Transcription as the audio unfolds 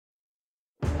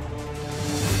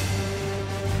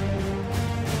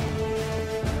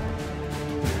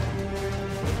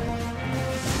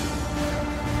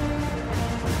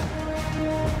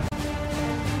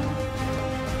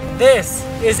This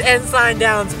is Ensign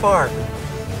Downs Park.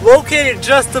 Located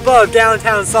just above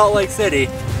downtown Salt Lake City,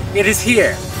 it is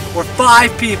here where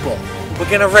 5 people will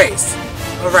begin a race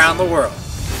around the world.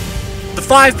 The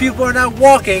 5 people are now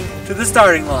walking to the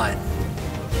starting line.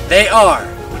 They are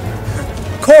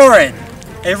Corin,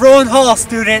 a Rowan Hall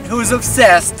student who is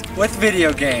obsessed with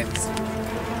video games.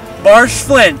 Marsh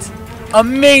Flint, a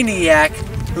maniac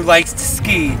who likes to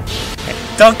ski.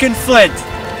 Duncan Flint,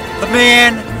 the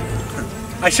man,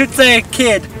 I should say a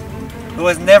kid, who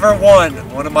has never won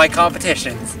one of my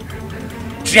competitions.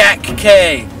 Jack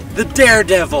Kay, the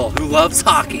daredevil who loves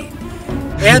hockey.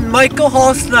 And Michael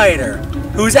Hall-Snyder,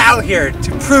 who's out here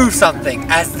to prove something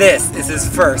as this is his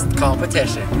first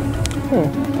competition.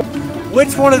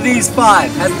 Which one of these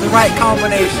 5 has the right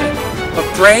combination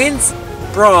of brains,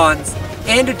 bronze,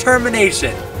 and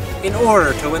determination in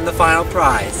order to win the final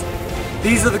prize?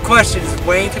 These are the questions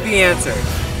waiting to be answered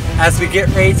as we get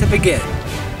ready to begin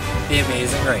the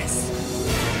amazing race.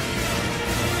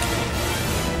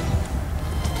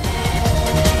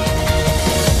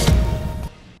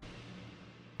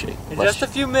 In just a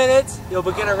few minutes, you'll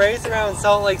begin a race around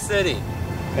Salt Lake City.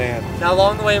 Now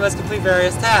along the way you must complete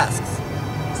various tasks.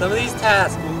 Some of these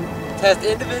tasks will test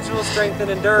individual strength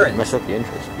and endurance, mess up the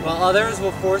interest, while others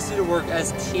will force you to work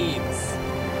as teams.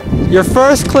 Your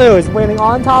first clue is waiting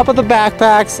on top of the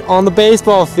backpacks on the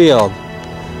baseball field.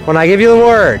 When I give you the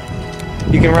word,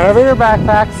 you can run over your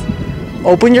backpacks,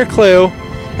 open your clue,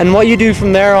 and what you do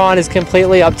from there on is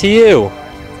completely up to you.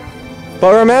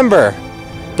 But remember,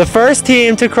 the first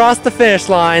team to cross the finish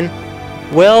line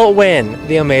will win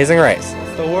the amazing race.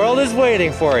 The world is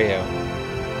waiting for you.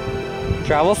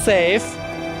 Travel safe.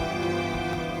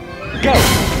 Go!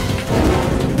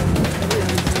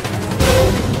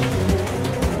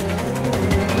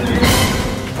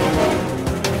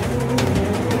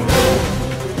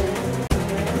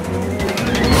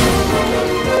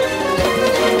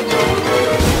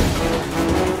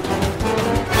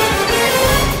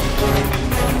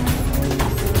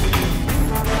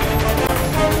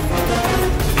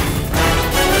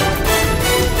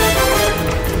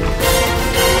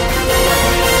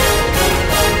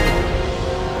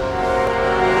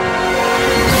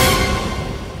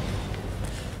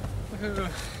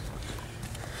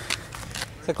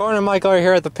 So Corin and Michael are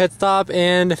here at the pit stop,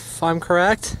 and if I'm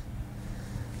correct,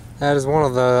 that is one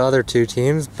of the other 2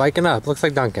 teams biking up. Looks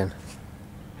like Duncan.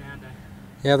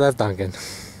 Yeah, that's Duncan.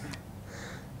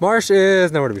 Marsh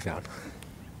is nowhere to be found.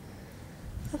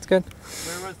 That's good.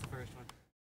 Where was the first one?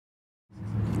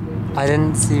 I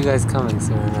didn't see you guys coming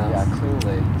soon enough. Yeah,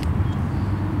 clearly.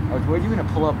 I was worried you were gonna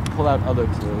pull out other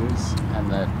clues, and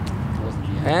that wasn't the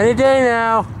end. Any day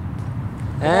now.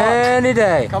 Any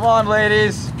day. Come on,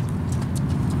 ladies.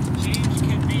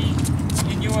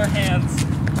 Your hands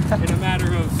in a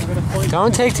matter of...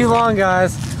 Don't take too long,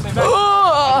 guys.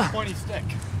 Pointy stick.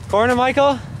 Corin and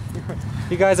Michael,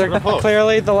 you guys are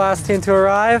clearly the last team to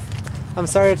arrive. I'm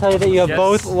sorry to tell you that you have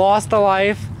both lost a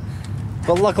life,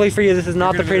 but luckily for you, this is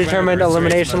not the predetermined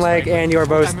elimination leg, and you are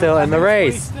both still in the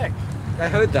race. I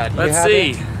heard that. Let's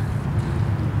see.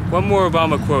 One more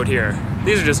Obama quote here.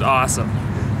 These are just awesome.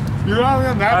 You're all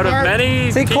in that Out of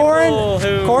many See, people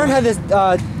Corin had this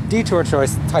detour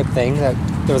choice type thing that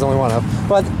there was only one of.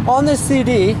 But on this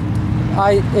CD,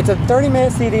 it's a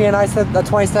 30-minute CD, and I said a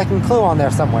 20-second clue on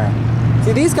there somewhere.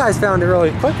 See, these guys found it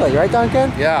really quickly, right,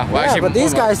 Duncan? Yeah. Well, yeah, actually, but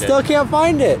these guys still can't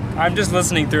find it. I'm just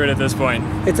listening through it at this point.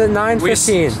 It's at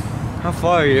 9:15. How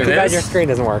far are you? Too bad your screen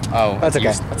doesn't work. Oh, that's okay.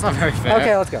 That's not very fair.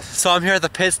 Okay, let's go. So I'm here at the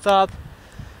pit stop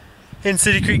in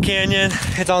City Creek Canyon.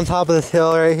 It's on top of this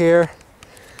hill right here.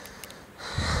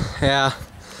 Yeah.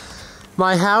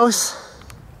 My house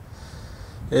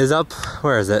is up,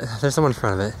 where is it? There's someone in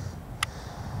front of it.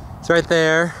 It's right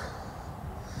there.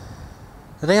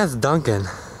 I think that's Duncan.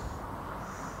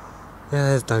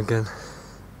 Yeah, that's Duncan.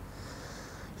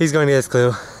 He's going to get his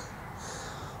clue.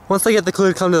 Once they get the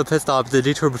clue to come to the pit stop, the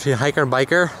detour between hiker and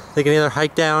biker, they can either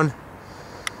hike down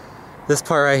this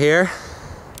part right here,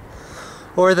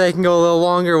 or they can go a little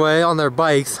longer way on their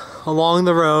bikes along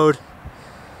the road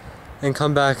and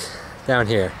come back down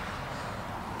here.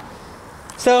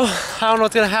 So, I don't know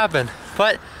what's gonna happen,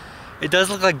 but it does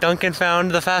look like Duncan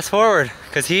found the fast forward,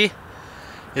 because he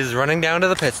is running down to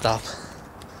the pit stop.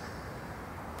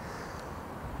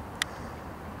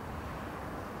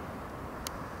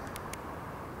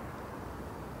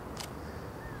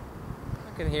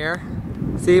 Duncan here.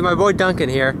 See, my boy Duncan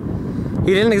here.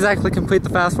 He didn't exactly complete the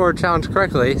fast forward challenge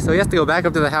correctly, so he has to go back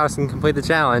up to the house and complete the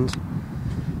challenge,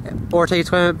 or take a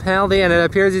 20-minute penalty, and it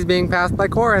appears he's being passed by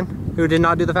Corin, who did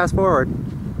not do the fast forward.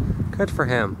 Good for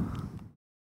him.